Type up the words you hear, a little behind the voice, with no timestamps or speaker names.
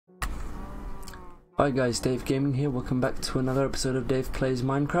Hi guys, Dave Gaming here. Welcome back to another episode of Dave Plays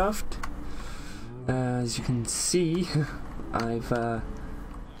Minecraft. As you can see, I've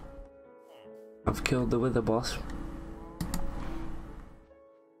killed the wither boss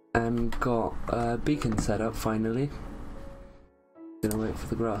and got a beacon set up finally. Gonna wait for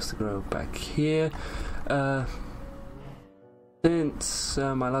the grass to grow back here. Since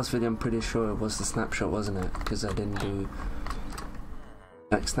my last video, I'm pretty sure it was the snapshot, wasn't it? Because I didn't do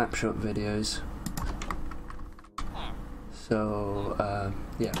like snapshot videos. So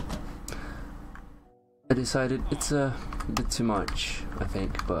yeah, I decided it's a bit too much, I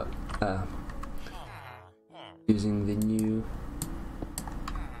think, but using the new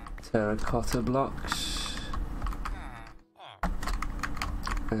terracotta blocks,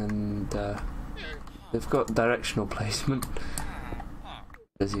 and they've got directional placement,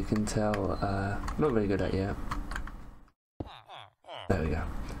 as you can tell. Not very good at yet. There we go,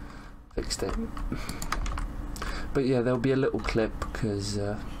 fixed it. But yeah, there'll be a little clip because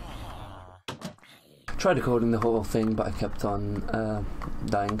I tried recording the whole thing, but I kept on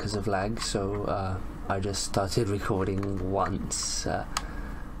dying because of lag, so I just started recording once. The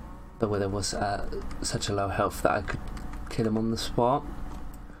wither was at such a low health that I could kill him on the spot.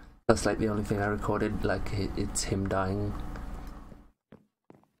 That's like the only thing I recorded, like it's him dying,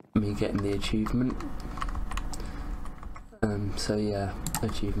 me getting the achievement. So yeah,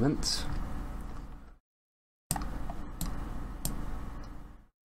 achievements.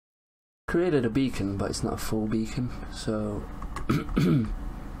 Created a beacon, but it's not a full beacon, so I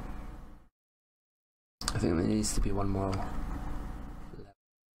think there needs to be one more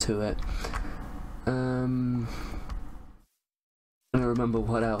to it. I don't remember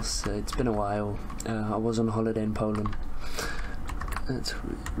what else. It's been a while. I was on holiday in Poland. Let's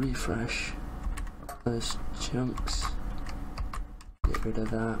refresh those chunks. Get rid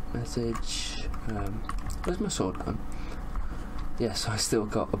of that message. Where's my sword gone? Yes, I still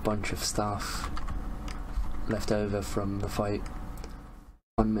got a bunch of stuff left over from the fight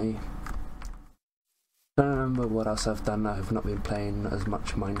on me. I don't remember what else I've done. I've not been playing as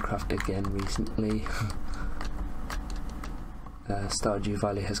much Minecraft again recently. Stardew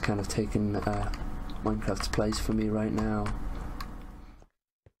Valley has kind of taken Minecraft's place for me right now.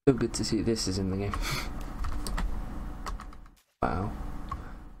 So good to see this is in the game. Wow,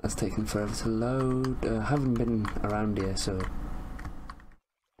 that's taken forever to load. I haven't been around here, so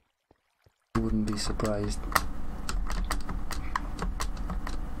wouldn't be surprised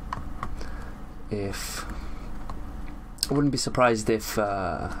if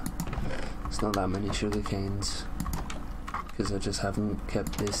it's not that many sugar canes, because I just haven't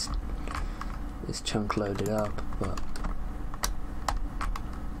kept this chunk loaded up. But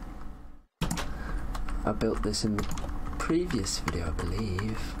I built this in the previous video, I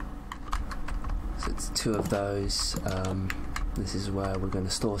believe, so it's two of those. This is where we're going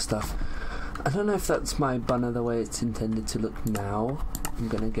to store stuff. I don't know if that's my banner the way it's intended to look now. I'm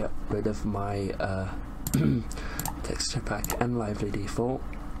going to get rid of my texture pack and lively default,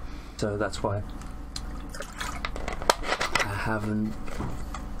 so that's why I haven't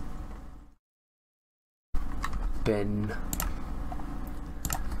been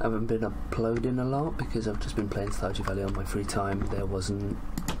uploading a lot, because I've just been playing Stardew Valley on my free time.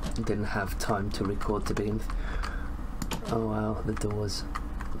 Didn't have time to record to begin with. Oh wow, the doors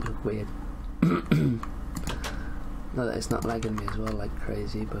look weird. No, that it's not lagging me as well like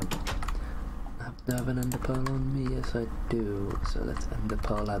crazy, but I have to have an ender pearl on me. Yes I do, so let's ender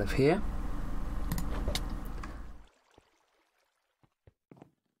pearl out of here.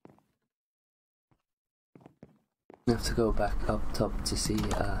 I have to go back up top to see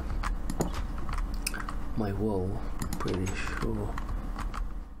my wool. I'm pretty sure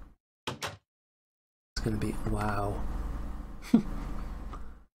it's gonna be wow.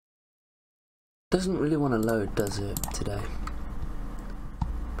 Doesn't really want to load, does it, today?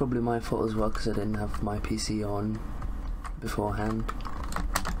 Probably my fault as well, because I didn't have my PC on beforehand.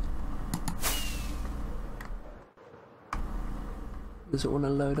 Does it want to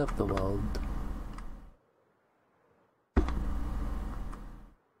load up the world?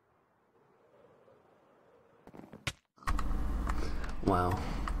 Wow.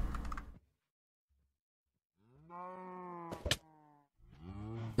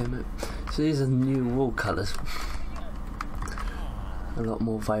 Damn it. So these are new wool colours. A lot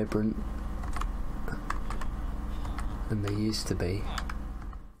more vibrant than they used to be.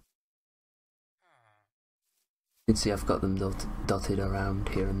 You can see I've got them dotted around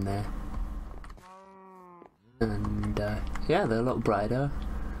here and there. And yeah, they're a lot brighter.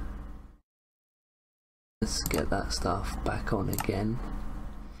 Let's get that stuff back on again.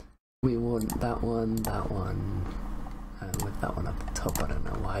 We want that one, with that one up top. I don't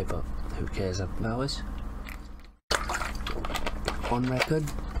know why, but who cares about ours? On record.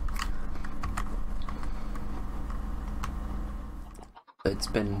 It's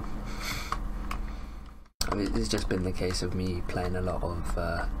been, I mean, it's just been the case of me playing a lot of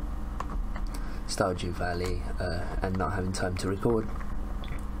Stardew Valley and not having time to record.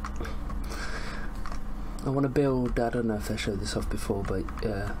 I want to build, I don't know if I showed this off before, but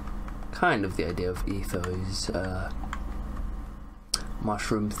kind of the idea of Etho's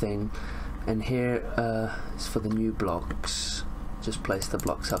mushroom thing. And here is for the new blocks. Just place the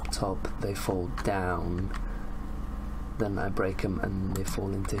blocks up top, they fall down, then I break them and they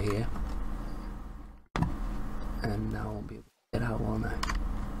fall into here. And now I'll be able to get out, won't I?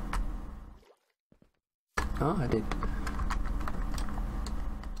 Oh, I did.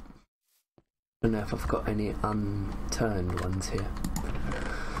 I don't know if I've got any unturned ones here.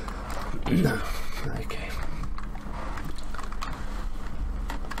 No. Okay.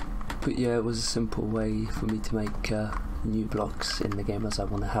 But yeah, it was a simple way for me to make new blocks in the game, as I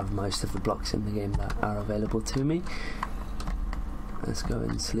want to have most of the blocks in the game that are available to me. Let's go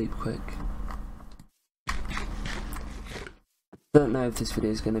and sleep quick. Don't know if this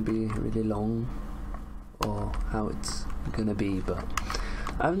video is going to be really long or how it's going to be, but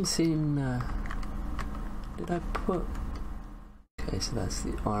I haven't seen... did I put... Okay, so that's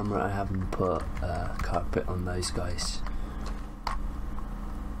the armor. I haven't put carpet on those guys.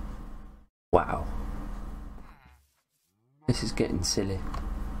 Wow. This is getting silly.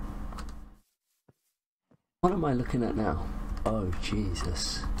 What am I looking at now? Oh,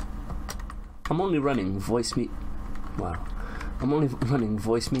 Jesus. I'm only running voice meter... Wow. I'm only running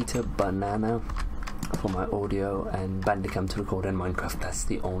voice meter, banana for my audio, and Bandicam to record, and Minecraft. That's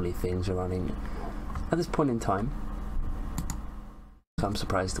the only things we're running at this point in time. So I'm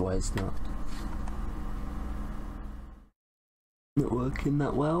surprised why it's not working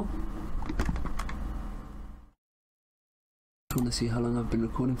that well. I want to see how long I've been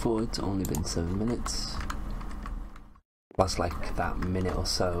recording for. It's only been 7 minutes. Plus like that minute or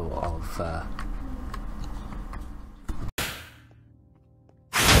so of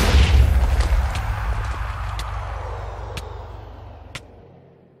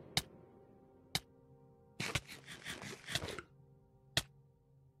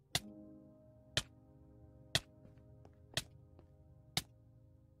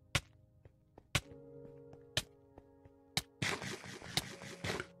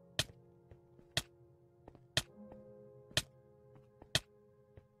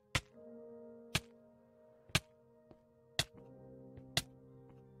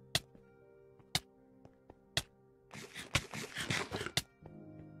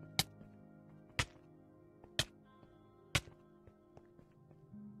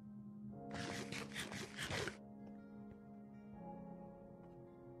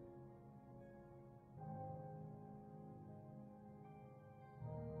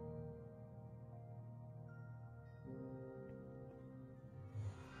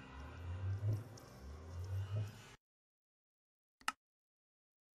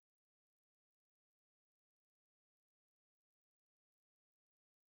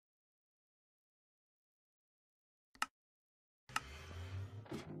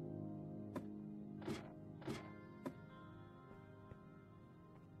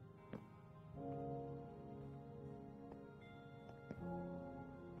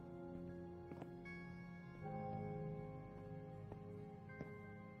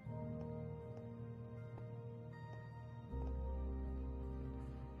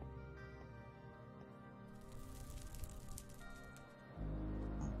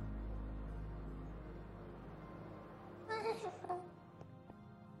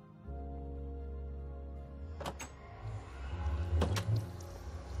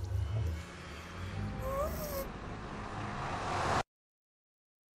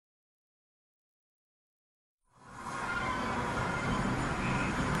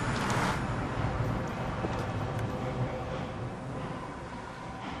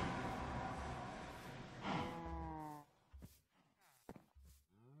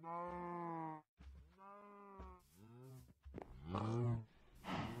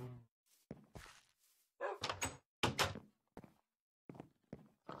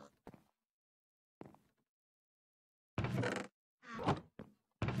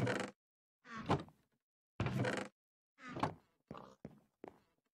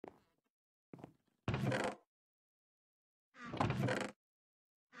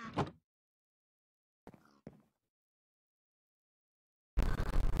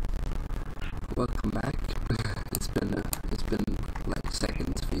welcome back. It's been like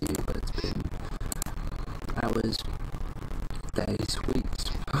seconds for you, but numbers, days, weeks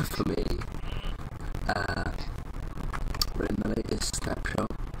for me. We're in the latest snapshot,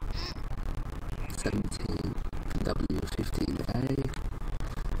 17W15A.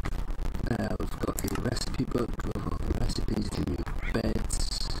 We've got the recipe book, we've got the recipes, the new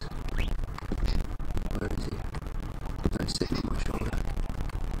beds. Where is he? He's sitting on my shoulder.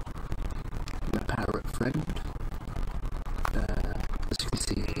 My parrot friend. As you can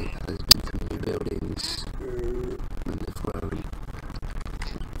see, there's been some new buildings and they've grown.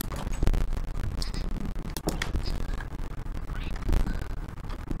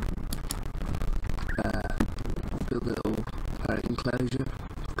 Build a little parrot enclosure.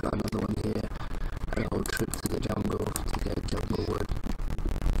 Got another one here. A whole trip to the jungle to get jungle wood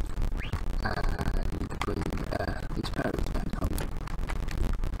and bring these parrots back home.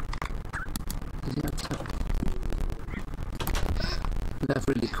 Is he outside? They have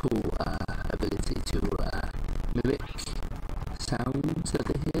really cool ability to mimic sounds that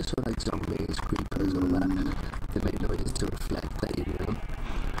they hear, so like zombies, creepers, all that. They make noises to reflect that you hear them.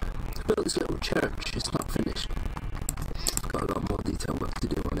 I've built this little church, it's not finished. Got a lot more detailed work to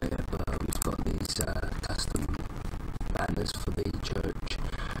do on it, but we've got these custom banners for the church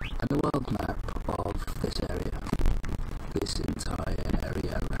and the world map of this area, this entire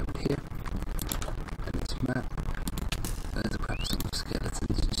area around here, and its map. There's perhaps some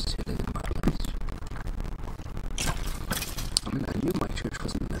skeletons just chilling in my place. I mean, I knew my church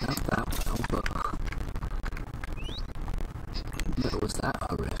wasn't lit up that well, but it was that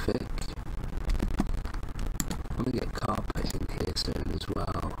horrific. I'm gonna get carpet in here soon as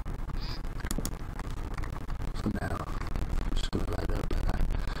well. For now, I'm just gonna light it up like that.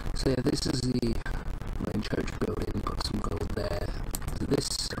 So yeah, this is the main church building, got some gold there. So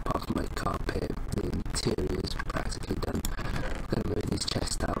this, apart from like carpet, the interior is practically done. I'm gonna move these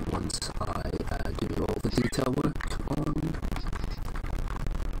chests out once I do all the detail work on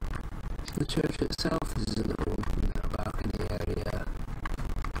the church itself. This is a little balcony area.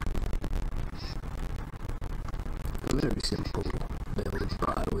 A very simple build,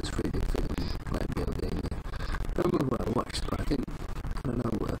 but I was really feeling like building it. I don't remember what I watched, but I think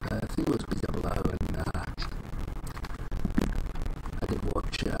it was B00, and I did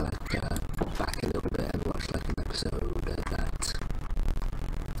watch back a little bit and watch like an episode that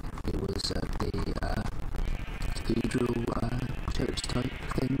it was the cathedral church type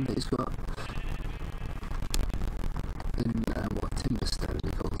thing that he's got in what Timberstone he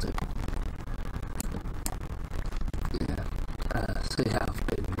calls it. Yeah. So yeah, I've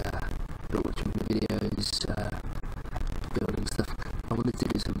been watching videos, building stuff. I wanted to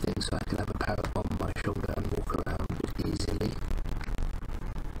do something so I can have a parrot on my shoulder and walk around easily.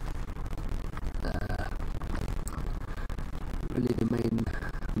 Really the main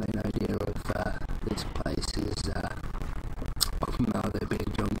idea of this place is, apart from now there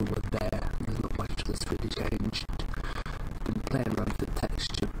being jungle wood there, there's not much that's really changed. I've been playing around with the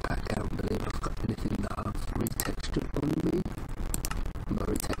texture pack. I don't believe I've got anything that I've retextured on me. Not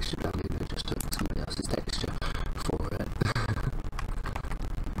retextured, I mean I just took somebody else's texture for it.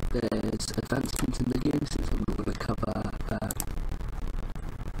 There's advancements in the game, since I'm not going to cover.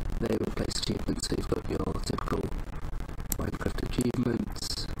 They replace achievements, so you've got your typical Minecraft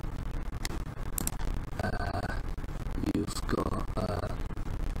achievements. You've got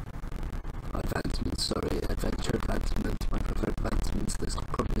adventure advancements, Minecraft advancements. There's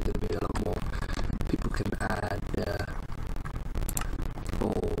probably going to be a lot more. People can add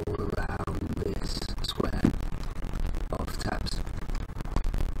all around this square of tabs.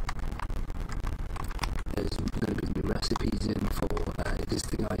 There's going to be new recipes in for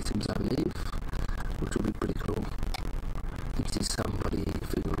existing items, I believe, which will be pretty cool. You see somebody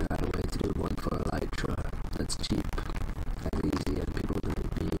figuring out a way to do one for Elytra that's cheap and easy, and people are going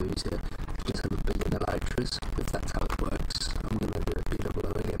to use it. Just have a billion Elytras, if that's how it works. I'm going to do a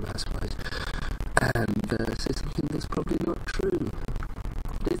B00 again, I suppose, and say something that's probably not true.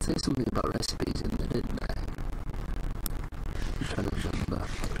 They did say something about recipes in there, didn't they? I'm trying to remember.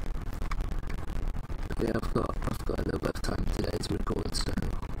 But yeah, I've got a little bit of time today to record, so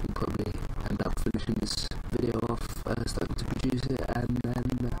we'll probably end up finishing this video off, starting to produce it, and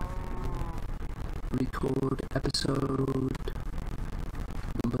then record episode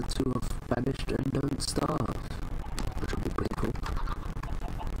number 2 of Banished and Don't Starve, which will be pretty cool.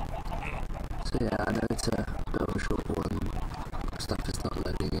 So yeah, I know it's a bit of a short one, stuff is not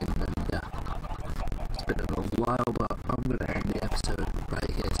loading in, and it's been a long while, but I'm going to end the episode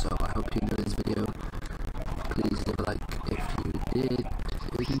right here, so I hope you enjoyed this video. Please leave a like if you did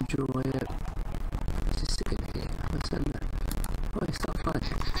enjoy it. Just sitting here, listen. Oh, it's not fun.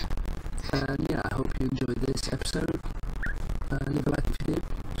 And yeah, I I hope you enjoyed this episode. Leave a like if you did.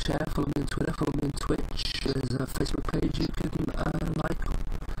 Share, follow me on Twitter, follow me on Twitch. There's a Facebook page you can like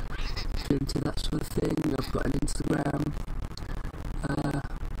if you're into that sort of thing. I've got an Instagram.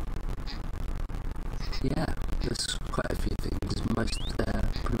 Yeah, there's quite a few things.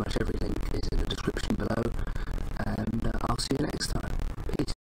 Pretty much everything.